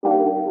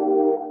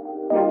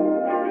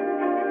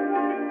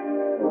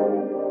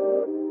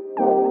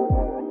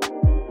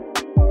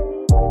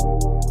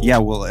Yeah,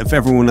 well, if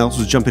everyone else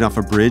was jumping off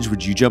a bridge,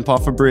 would you jump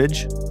off a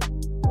bridge?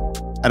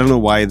 I don't know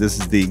why this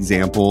is the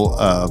example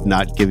of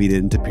not giving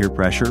in to peer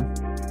pressure,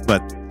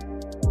 but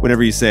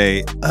whenever you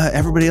say,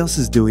 everybody else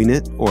is doing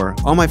it, or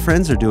all my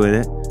friends are doing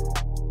it,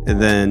 and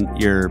then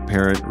your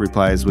parent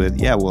replies with,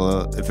 yeah,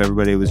 well, if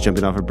everybody was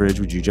jumping off a bridge,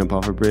 would you jump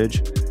off a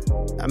bridge?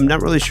 I'm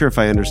not really sure if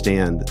I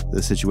understand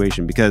the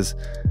situation, because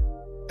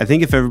I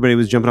think if everybody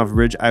was jumping off a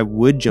bridge, I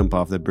would jump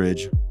off the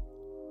bridge.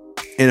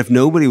 And if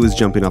nobody was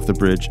jumping off the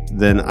bridge,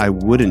 then I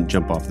wouldn't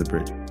jump off the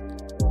bridge.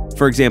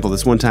 For example,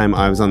 this one time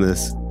I was on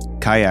this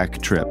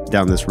kayak trip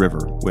down this river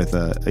with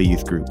a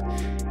youth group.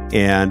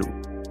 And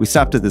we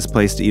stopped at this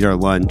place to eat our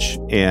lunch,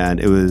 and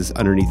it was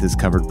underneath this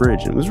covered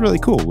bridge. And it was really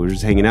cool. We were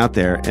just hanging out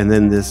there. And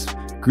then this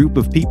group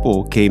of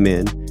people came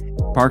in,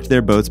 parked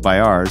their boats by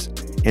ours,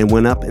 and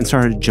went up and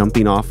started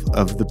jumping off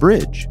of the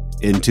bridge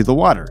into the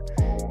water.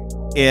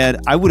 And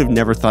I would have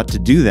never thought to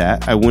do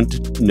that. I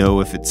wouldn't know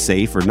if it's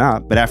safe or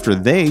not. But after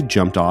they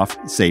jumped off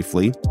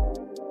safely,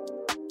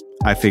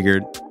 I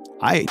figured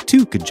I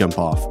too could jump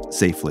off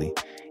safely.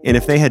 And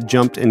if they had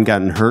jumped and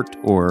gotten hurt,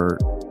 or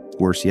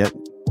worse yet,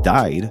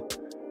 died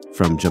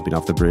from jumping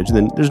off the bridge,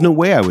 then there's no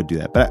way I would do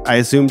that. But I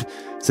assumed,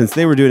 since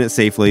they were doing it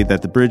safely,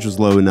 that the bridge was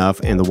low enough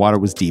and the water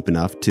was deep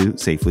enough to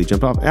safely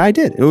jump off. And I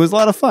did. It was a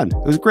lot of fun.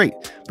 It was great.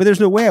 But there's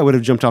no way I would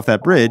have jumped off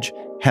that bridge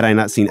had I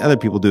not seen other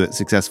people do it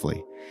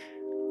successfully.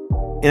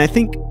 And I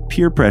think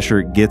peer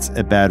pressure gets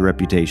a bad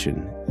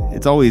reputation.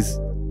 It's always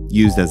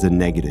used as a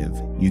negative.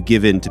 You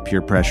give in to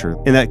peer pressure,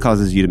 and that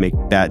causes you to make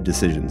bad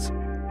decisions.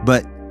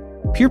 But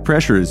peer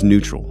pressure is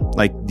neutral,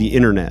 like the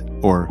internet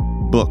or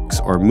books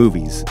or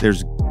movies.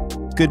 There's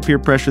good peer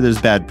pressure, there's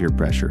bad peer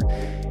pressure.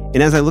 And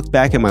as I look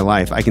back at my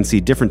life, I can see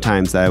different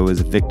times that I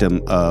was a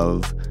victim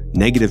of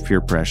negative peer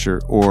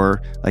pressure,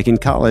 or like in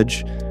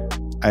college,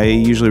 I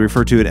usually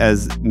refer to it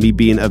as me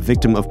being a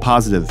victim of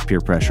positive peer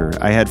pressure.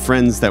 I had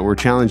friends that were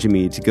challenging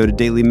me to go to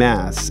daily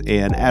mass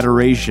and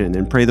adoration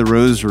and pray the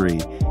rosary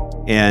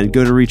and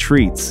go to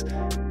retreats.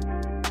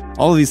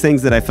 All of these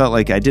things that I felt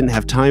like I didn't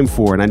have time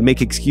for, and I'd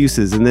make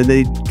excuses, and then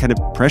they'd kind of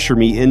pressure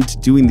me into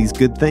doing these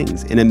good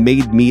things, and it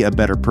made me a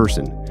better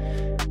person.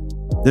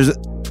 There's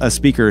a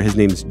speaker, his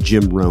name's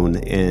Jim Rohn,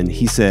 and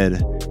he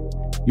said,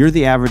 "You're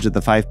the average of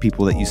the 5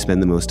 people that you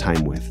spend the most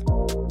time with."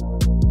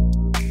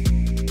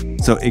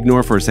 So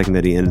ignore for a second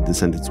that he ended the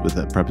sentence with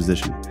a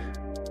preposition.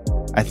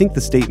 I think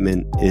the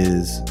statement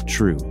is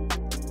true.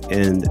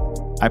 And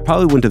I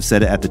probably wouldn't have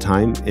said it at the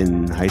time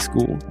in high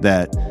school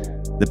that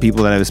the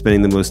people that I was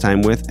spending the most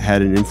time with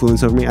had an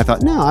influence over me. I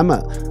thought, no,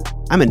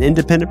 I'm an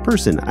independent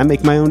person. I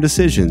make my own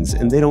decisions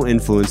and they don't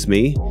influence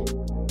me.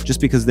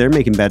 Just because they're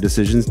making bad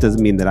decisions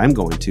doesn't mean that I'm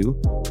going to.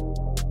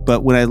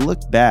 But when I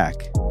look back,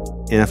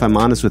 and if I'm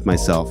honest with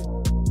myself,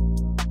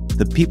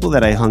 the people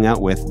that I hung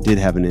out with did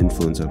have an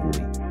influence over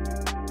me.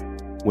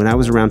 When I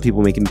was around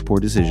people making poor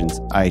decisions,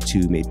 I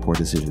too made poor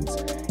decisions.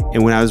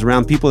 And when I was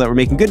around people that were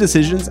making good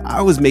decisions,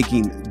 I was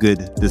making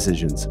good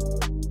decisions.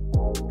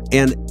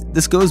 And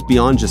this goes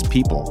beyond just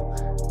people,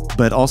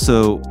 but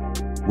also,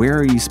 where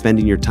are you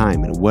spending your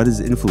time and what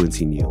is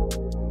influencing you?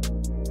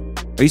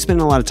 Are you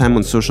spending a lot of time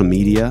on social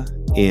media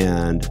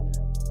and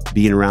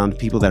being around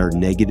people that are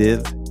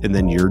negative and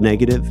then you're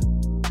negative?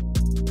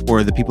 Or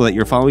are the people that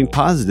you're following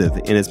positive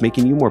and it's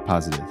making you more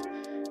positive?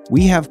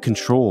 We have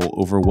control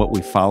over what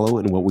we follow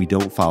and what we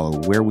don't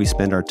follow, where we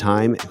spend our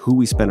time, who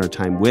we spend our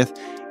time with,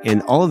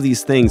 and all of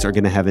these things are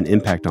going to have an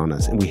impact on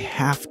us, and we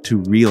have to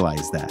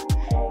realize that.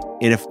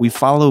 And if we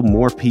follow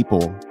more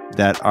people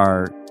that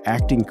are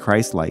acting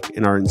Christ-like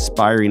and are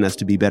inspiring us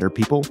to be better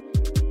people,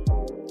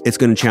 it's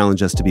going to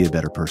challenge us to be a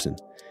better person.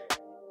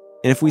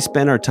 And if we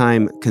spend our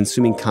time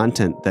consuming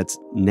content that's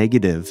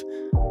negative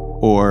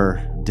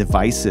or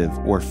divisive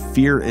or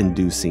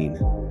fear-inducing,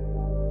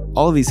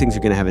 all of these things are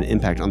going to have an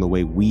impact on the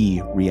way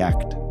we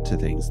react to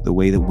things, the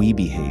way that we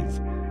behave.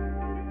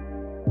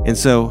 And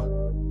so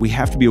we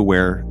have to be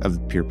aware of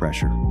peer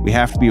pressure. We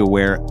have to be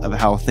aware of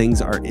how things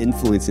are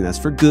influencing us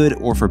for good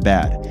or for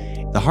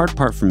bad. The hard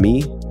part for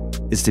me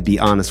is to be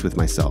honest with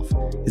myself.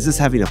 Is this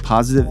having a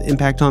positive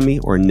impact on me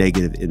or a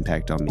negative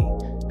impact on me?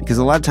 Because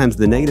a lot of times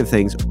the negative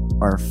things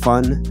are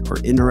fun or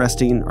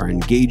interesting or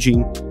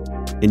engaging,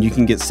 and you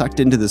can get sucked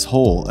into this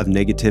hole of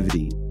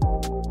negativity.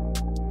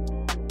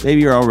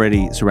 Maybe you're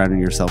already surrounding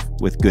yourself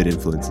with good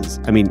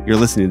influences. I mean, you're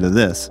listening to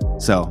this,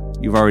 so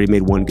you've already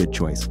made one good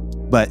choice.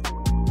 But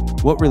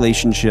what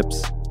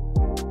relationships,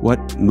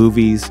 what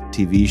movies,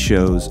 TV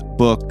shows,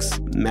 books,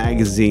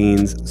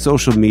 magazines,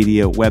 social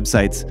media,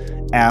 websites,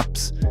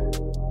 apps,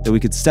 that we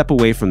could step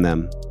away from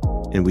them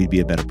and we'd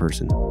be a better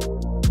person?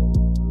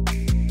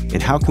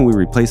 And how can we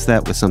replace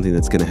that with something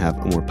that's going to have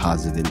a more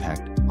positive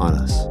impact on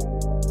us?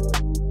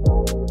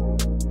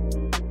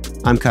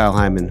 I'm Kyle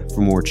Heimann.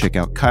 For more, check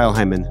out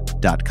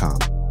kyleheimann.com.